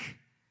Barak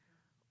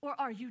or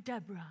are you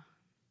Deborah?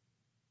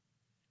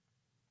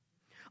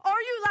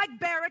 Are you like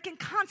Barak and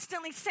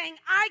constantly saying,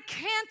 I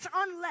can't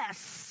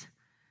unless?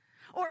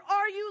 Or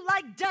are you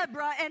like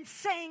Deborah and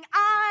saying,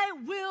 I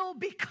will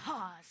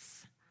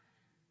because?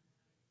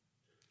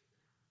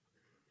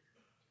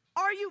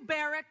 Are you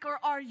Barak or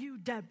are you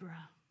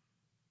Deborah?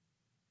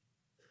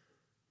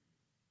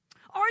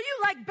 Are you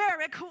like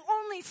Barak, who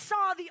only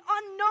saw the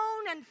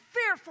unknown and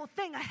fearful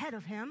thing ahead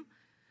of him?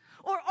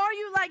 Or are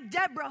you like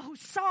Deborah, who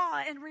saw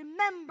and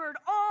remembered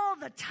all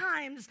the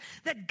times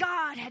that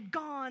God had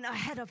gone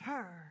ahead of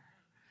her?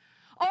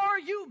 Are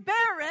you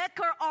Barak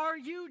or are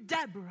you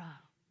Deborah?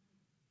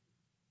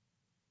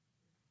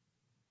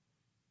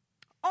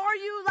 Are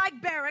you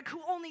like Barak,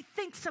 who only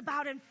thinks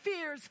about and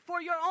fears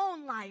for your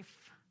own life?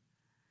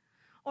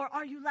 Or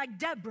are you like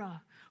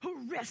Deborah,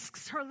 who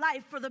risks her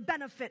life for the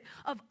benefit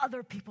of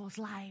other people's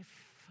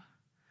life?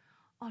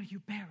 Are you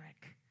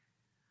Barak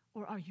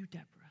or are you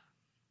Deborah?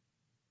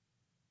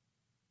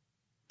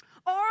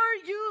 Are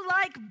you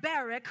like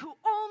Barak, who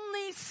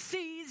only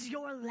sees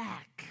your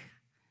lack?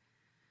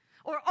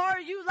 Or are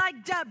you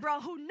like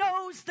Deborah, who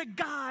knows the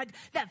God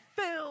that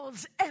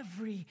fills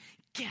every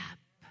gap?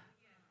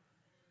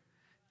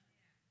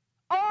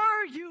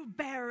 Are you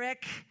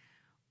Barak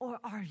or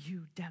are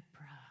you Deborah?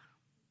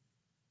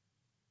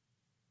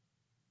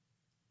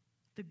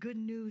 The good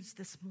news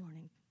this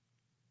morning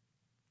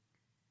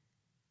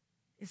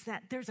is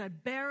that there's a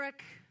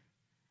Barak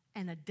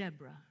and a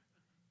Deborah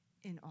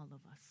in all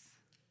of us.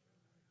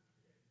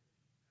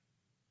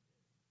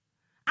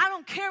 I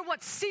don't care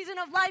what season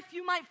of life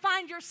you might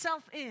find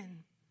yourself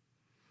in.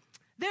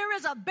 There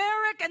is a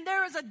Barak and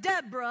there is a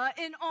Deborah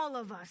in all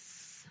of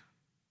us.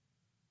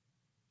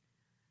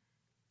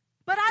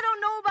 But I don't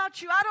know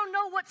about you. I don't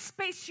know what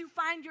space you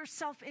find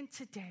yourself in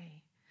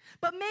today.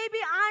 But maybe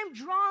I'm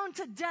drawn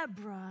to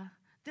Deborah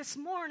this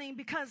morning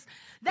because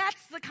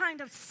that's the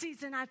kind of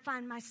season I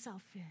find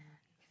myself in.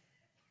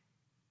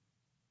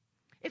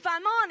 If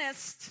I'm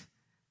honest,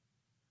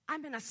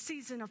 I'm in a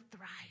season of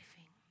thriving.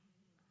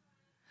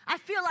 I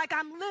feel like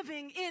I'm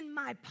living in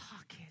my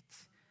pocket.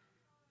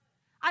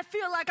 I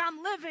feel like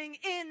I'm living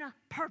in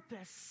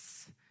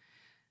purpose.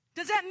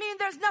 Does that mean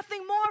there's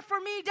nothing more for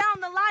me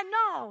down the line?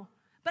 No.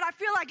 But I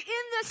feel like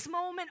in this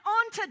moment,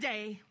 on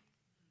today,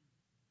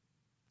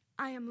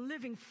 I am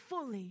living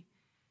fully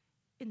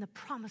in the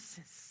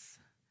promises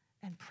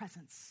and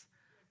presence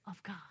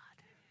of God.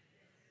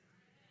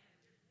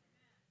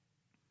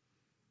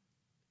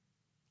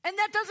 And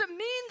that doesn't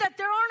mean that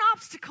there aren't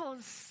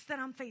obstacles that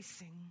I'm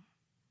facing.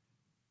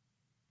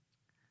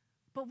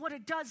 But what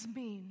it does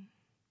mean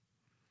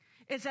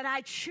is that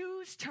I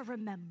choose to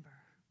remember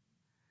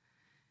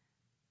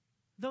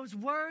those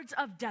words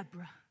of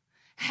Deborah,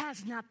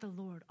 has not the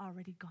Lord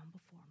already gone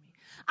before me?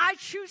 I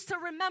choose to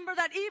remember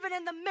that even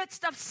in the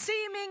midst of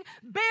seeming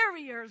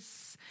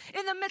barriers,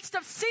 in the midst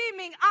of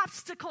seeming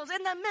obstacles,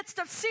 in the midst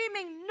of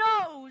seeming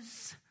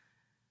no's,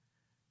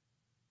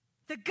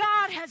 that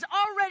God has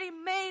already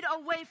made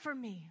a way for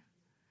me.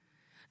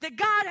 That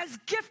God has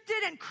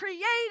gifted and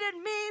created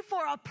me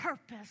for a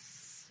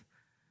purpose.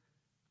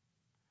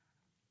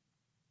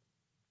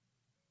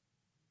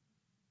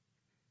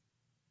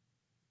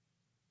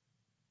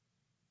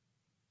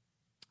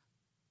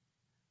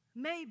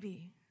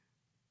 Maybe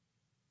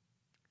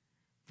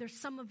there's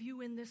some of you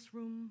in this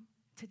room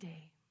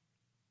today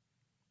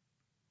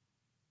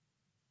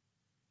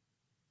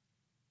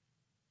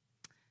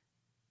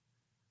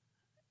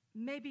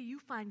maybe you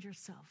find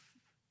yourself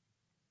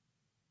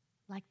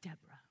like Deborah,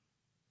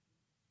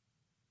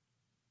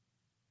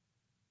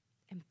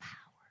 empowered,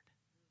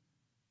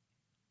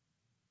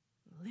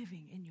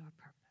 living in your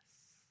purpose.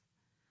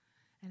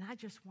 And I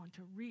just want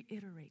to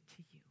reiterate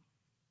to you,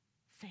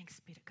 thanks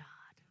be to God.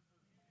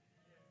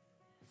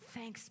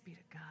 Thanks be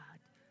to God.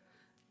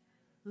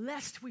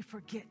 Lest we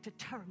forget to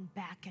turn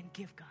back and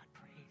give God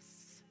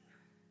praise.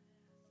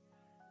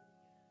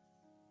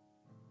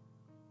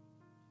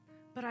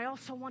 But I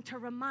also want to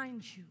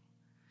remind you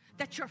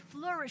that your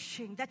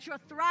flourishing, that your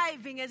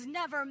thriving is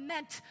never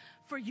meant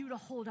for you to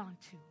hold on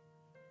to.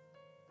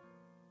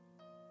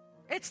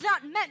 It's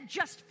not meant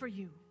just for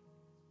you.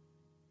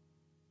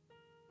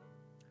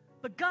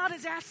 But God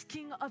is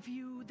asking of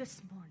you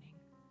this morning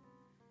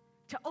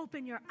to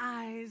open your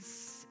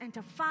eyes and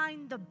to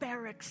find the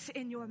barracks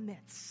in your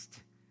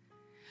midst.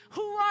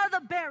 Who are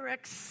the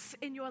barracks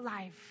in your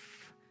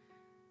life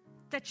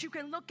that you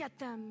can look at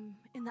them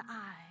in the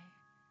eye,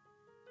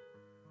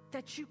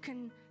 that you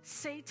can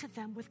say to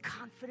them with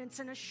confidence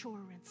and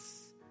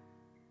assurance,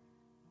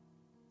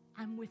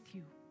 I'm with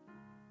you,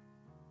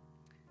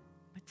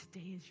 but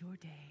today is your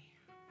day.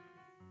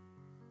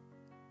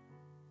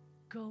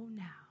 Go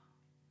now.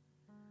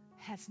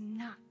 Has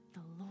not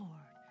the Lord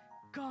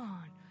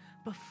gone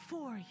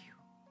before you?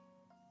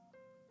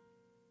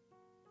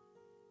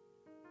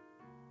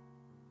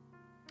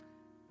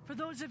 For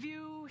those of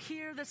you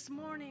here this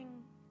morning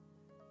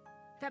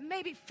that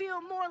maybe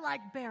feel more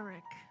like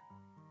Barak,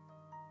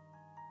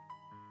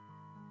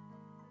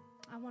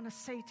 I want to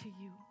say to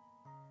you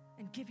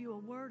and give you a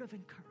word of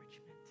encouragement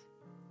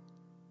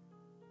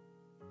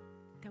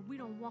that we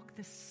don't walk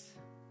this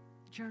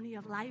journey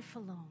of life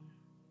alone.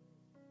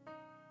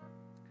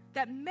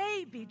 That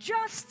maybe,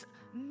 just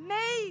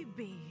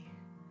maybe,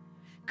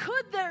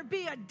 could there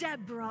be a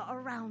Deborah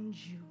around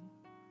you?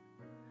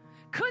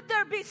 Could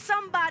there be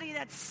somebody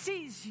that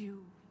sees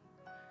you?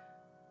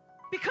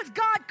 Because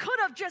God could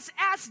have just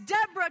asked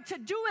Deborah to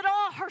do it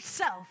all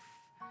herself.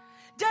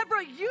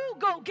 Deborah, you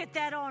go get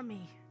that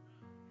army.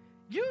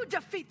 You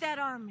defeat that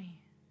army.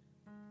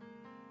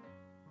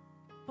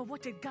 But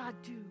what did God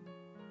do?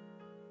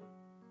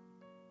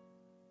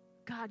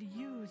 God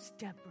used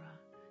Deborah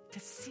to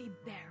see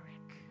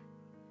Barak,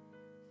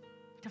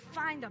 to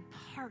find a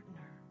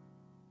partner.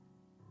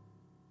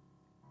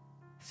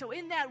 So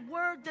in that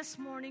word this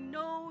morning,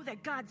 know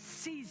that God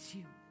sees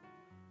you.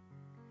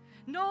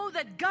 Know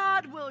that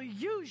God will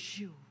use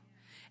you.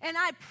 And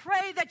I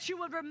pray that you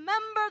would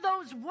remember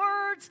those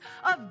words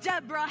of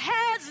Deborah.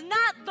 Has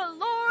not the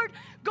Lord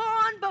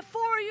gone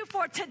before you?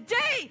 For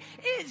today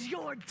is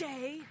your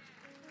day.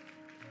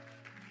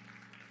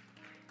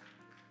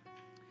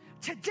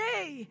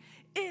 Today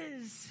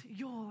is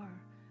your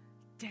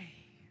day.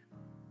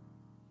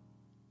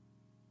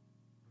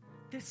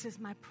 This is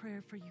my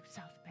prayer for you,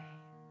 South Bay.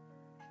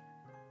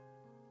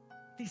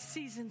 These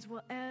seasons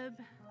will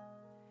ebb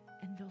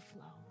and they'll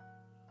flow.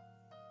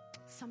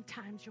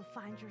 Sometimes you'll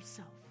find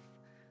yourself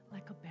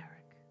like a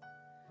Barak.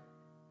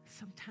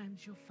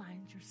 Sometimes you'll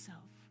find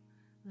yourself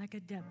like a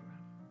Deborah.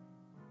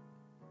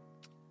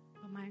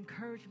 But my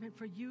encouragement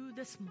for you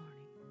this morning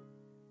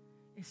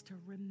is to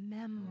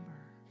remember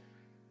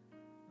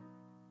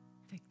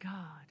that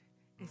God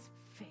is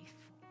faithful.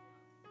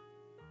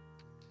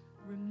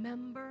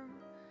 Remember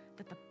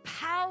that the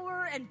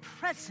power and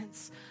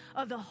presence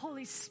of the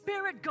Holy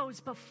Spirit goes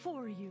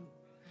before you.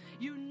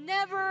 You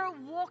never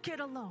walk it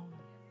alone.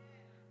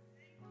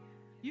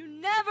 You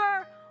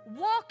never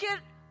walk it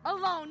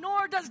alone,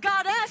 nor does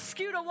God ask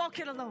you to walk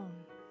it alone.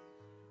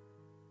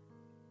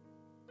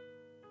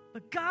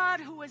 But God,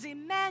 who is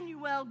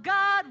Emmanuel,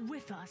 God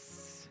with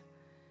us,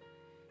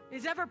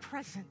 is ever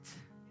present,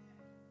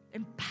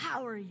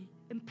 empowering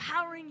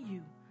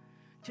you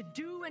to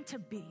do and to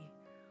be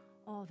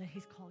all that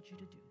He's called you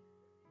to do.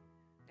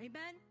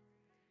 Amen.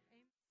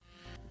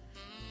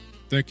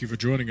 Thank you for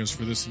joining us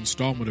for this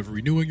installment of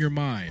Renewing Your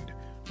Mind,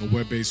 a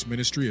web-based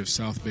ministry of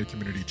South Bay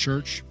Community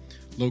Church,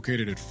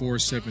 located at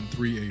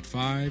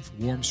 47385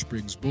 Warm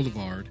Springs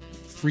Boulevard,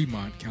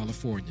 Fremont,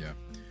 California.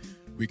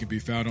 We can be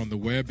found on the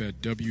web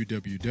at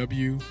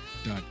www.sobcc.org.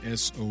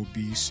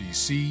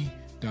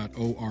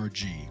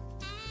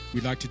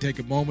 We'd like to take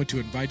a moment to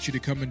invite you to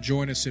come and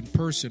join us in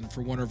person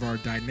for one of our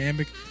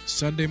dynamic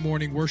Sunday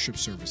morning worship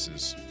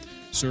services.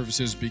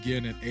 Services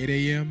begin at 8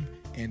 a.m.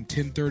 and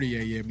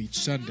 10:30 a.m. each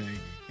Sunday,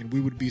 and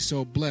we would be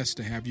so blessed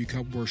to have you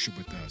come worship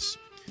with us.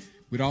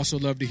 We'd also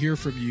love to hear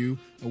from you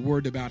a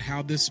word about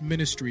how this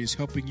ministry is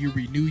helping you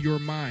renew your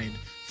mind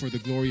for the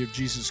glory of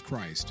Jesus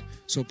Christ.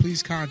 So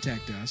please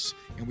contact us,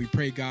 and we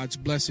pray God's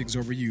blessings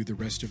over you the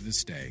rest of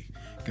this day.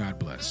 God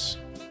bless.